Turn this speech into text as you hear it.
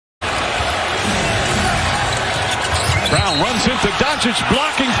Brown runs into Doncic,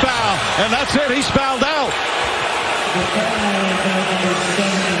 blocking foul, and that's it. He's fouled out.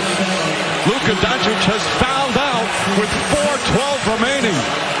 Luka Doncic has fouled out with 4:12 remaining.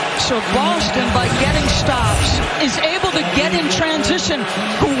 So Boston, by getting stops, is able to get in transition.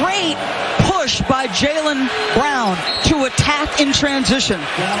 Great push by Jaylen Brown to attack in transition.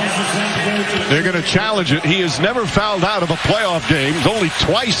 They're going to challenge it. He has never fouled out of a playoff game. Only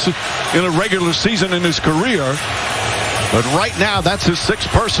twice in a regular season in his career. But right now, that's his sixth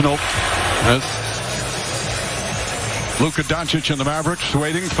personal. Luka Doncic and the Mavericks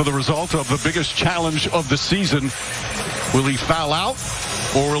waiting for the result of the biggest challenge of the season. Will he foul out,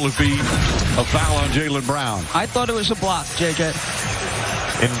 or will it be a foul on Jaylen Brown? I thought it was a block, JJ.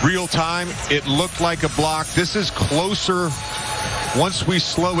 In real time, it looked like a block. This is closer once we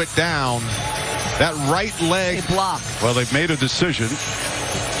slow it down. That right leg. A block. Well, they've made a decision.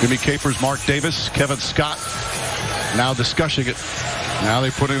 Jimmy Capers, Mark Davis, Kevin Scott now discussing it. Now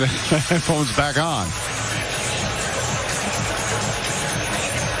they're putting the headphones back on.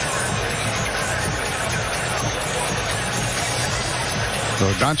 So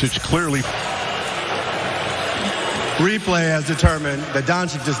Doncic clearly. Replay has determined that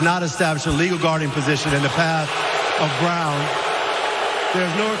Doncic does not establish a legal guarding position in the path of Brown.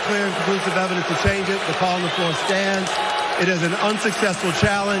 There's no clear and conclusive evidence to change it. The call on the floor stands. It is an unsuccessful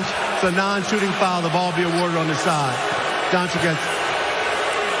challenge. It's a non-shooting foul. The ball be awarded on the side. Doncic has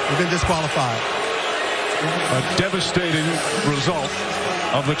been disqualified. A devastating result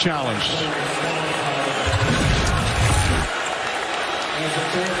of the challenge.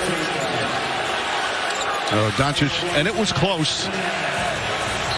 Doncic, and it was close.